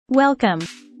Welcome.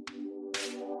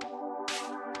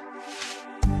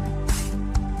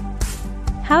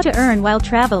 How to earn while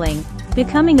traveling.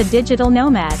 Becoming a digital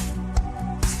nomad.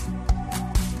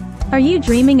 Are you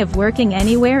dreaming of working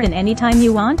anywhere and anytime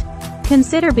you want?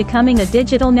 Consider becoming a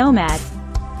digital nomad.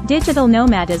 Digital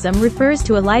nomadism refers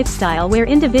to a lifestyle where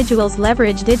individuals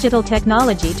leverage digital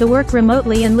technology to work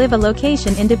remotely and live a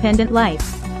location-independent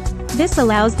life. This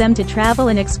allows them to travel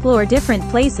and explore different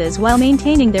places while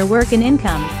maintaining their work and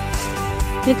income.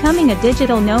 Becoming a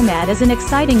digital nomad is an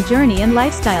exciting journey and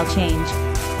lifestyle change.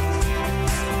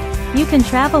 You can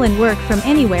travel and work from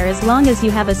anywhere as long as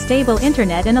you have a stable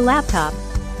internet and a laptop.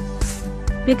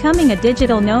 Becoming a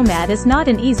digital nomad is not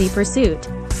an easy pursuit.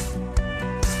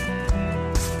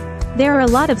 There are a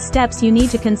lot of steps you need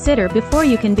to consider before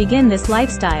you can begin this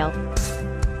lifestyle.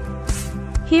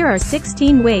 Here are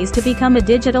 16 ways to become a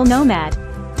digital nomad.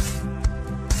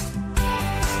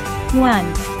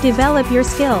 1. Develop your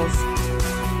skills.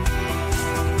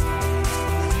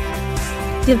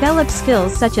 Develop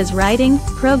skills such as writing,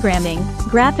 programming,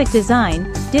 graphic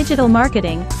design, digital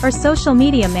marketing, or social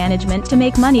media management to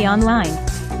make money online.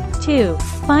 2.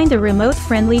 Find a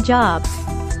remote-friendly job.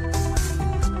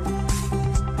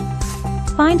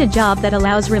 Find a job that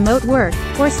allows remote work,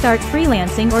 or start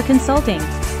freelancing or consulting.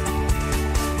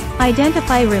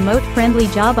 Identify remote-friendly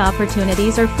job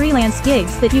opportunities or freelance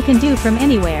gigs that you can do from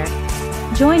anywhere.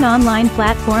 Join online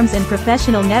platforms and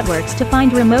professional networks to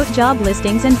find remote job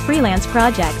listings and freelance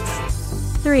projects.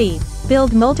 3.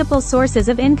 Build multiple sources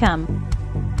of income.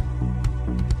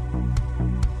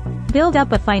 Build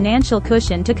up a financial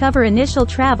cushion to cover initial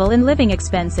travel and living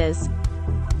expenses.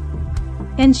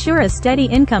 Ensure a steady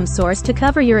income source to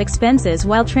cover your expenses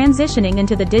while transitioning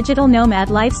into the digital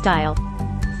nomad lifestyle.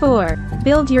 4.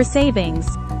 Build your savings.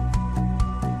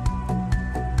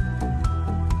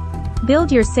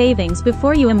 Build your savings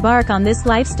before you embark on this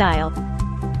lifestyle.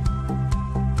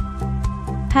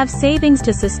 Have savings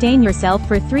to sustain yourself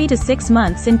for 3 to 6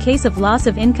 months in case of loss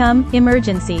of income,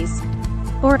 emergencies,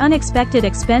 or unexpected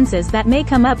expenses that may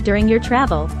come up during your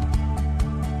travel.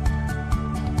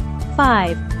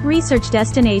 5. Research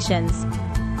destinations.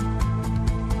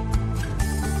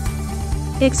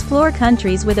 Explore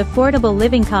countries with affordable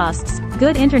living costs,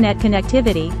 good internet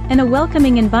connectivity, and a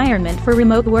welcoming environment for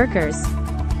remote workers.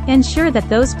 Ensure that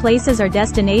those places or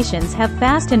destinations have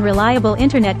fast and reliable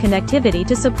internet connectivity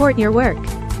to support your work.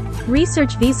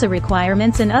 Research visa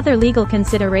requirements and other legal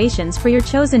considerations for your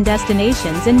chosen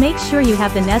destinations and make sure you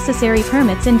have the necessary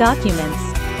permits and documents.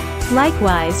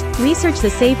 Likewise, research the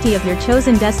safety of your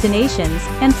chosen destinations,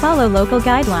 and follow local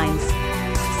guidelines.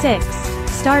 6.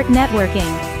 Start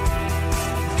networking.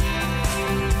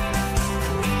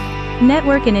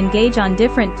 Network and engage on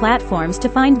different platforms to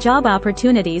find job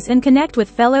opportunities and connect with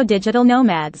fellow digital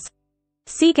nomads.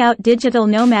 Seek out digital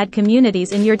nomad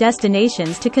communities in your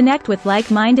destinations to connect with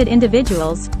like-minded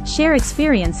individuals, share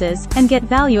experiences, and get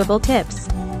valuable tips.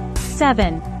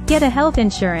 7. Get a health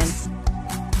insurance.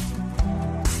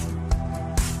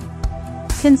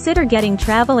 Consider getting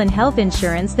travel and health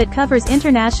insurance that covers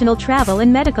international travel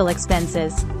and medical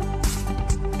expenses.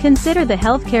 Consider the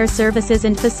healthcare services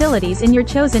and facilities in your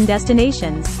chosen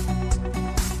destinations.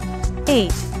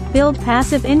 8. Build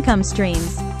passive income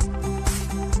streams.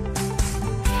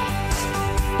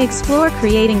 Explore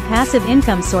creating passive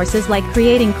income sources like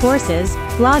creating courses,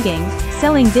 blogging,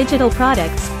 selling digital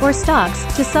products, or stocks,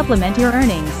 to supplement your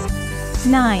earnings.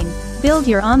 9. Build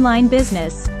your online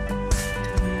business.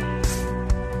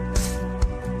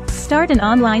 Start an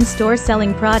online store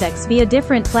selling products via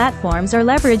different platforms or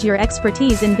leverage your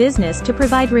expertise in business to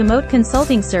provide remote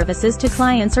consulting services to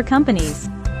clients or companies.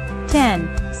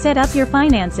 10. Set up your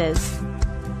finances.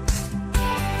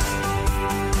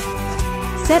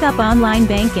 Set up online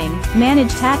banking,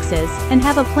 manage taxes, and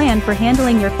have a plan for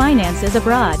handling your finances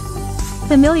abroad.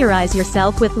 Familiarize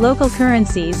yourself with local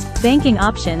currencies, banking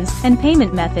options, and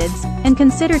payment methods, and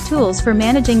consider tools for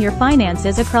managing your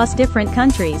finances across different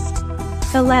countries.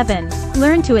 11.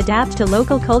 Learn to adapt to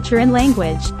local culture and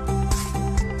language.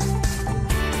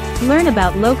 Learn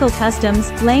about local customs,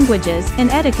 languages, and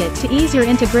etiquette to ease your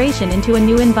integration into a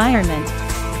new environment.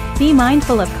 Be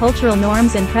mindful of cultural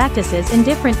norms and practices in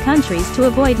different countries to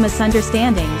avoid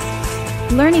misunderstandings.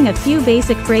 Learning a few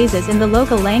basic phrases in the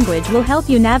local language will help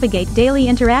you navigate daily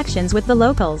interactions with the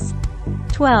locals.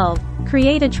 12.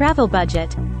 Create a travel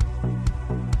budget.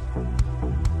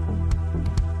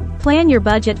 Plan your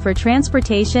budget for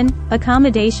transportation,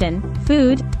 accommodation,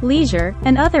 food, leisure,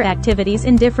 and other activities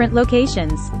in different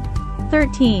locations.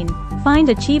 13. Find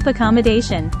a cheap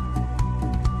accommodation.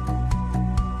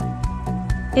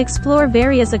 Explore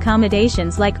various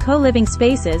accommodations like co-living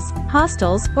spaces,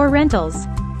 hostels, or rentals.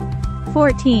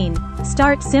 14.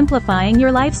 Start simplifying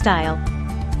your lifestyle.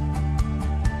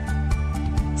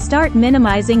 Start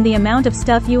minimizing the amount of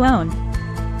stuff you own.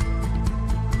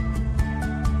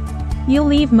 You'll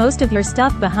leave most of your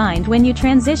stuff behind when you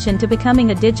transition to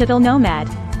becoming a digital nomad.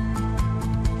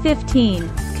 15.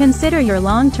 Consider your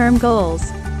long-term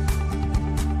goals.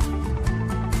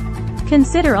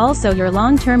 Consider also your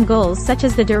long-term goals, such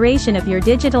as the duration of your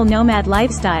digital nomad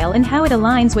lifestyle and how it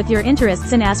aligns with your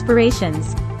interests and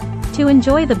aspirations, to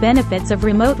enjoy the benefits of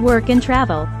remote work and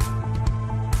travel.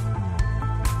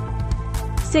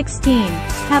 16.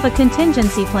 Have a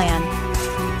contingency plan.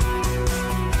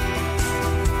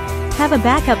 Have a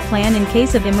backup plan in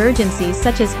case of emergencies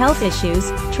such as health issues,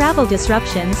 travel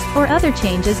disruptions, or other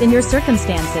changes in your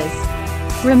circumstances.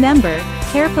 Remember,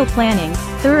 careful planning,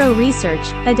 thorough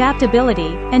research,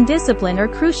 adaptability, and discipline are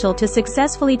crucial to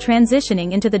successfully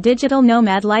transitioning into the digital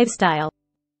nomad lifestyle.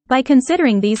 By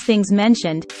considering these things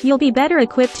mentioned, you'll be better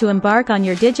equipped to embark on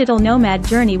your digital nomad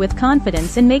journey with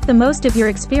confidence and make the most of your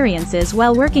experiences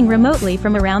while working remotely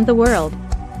from around the world.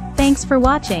 Thanks for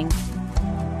watching.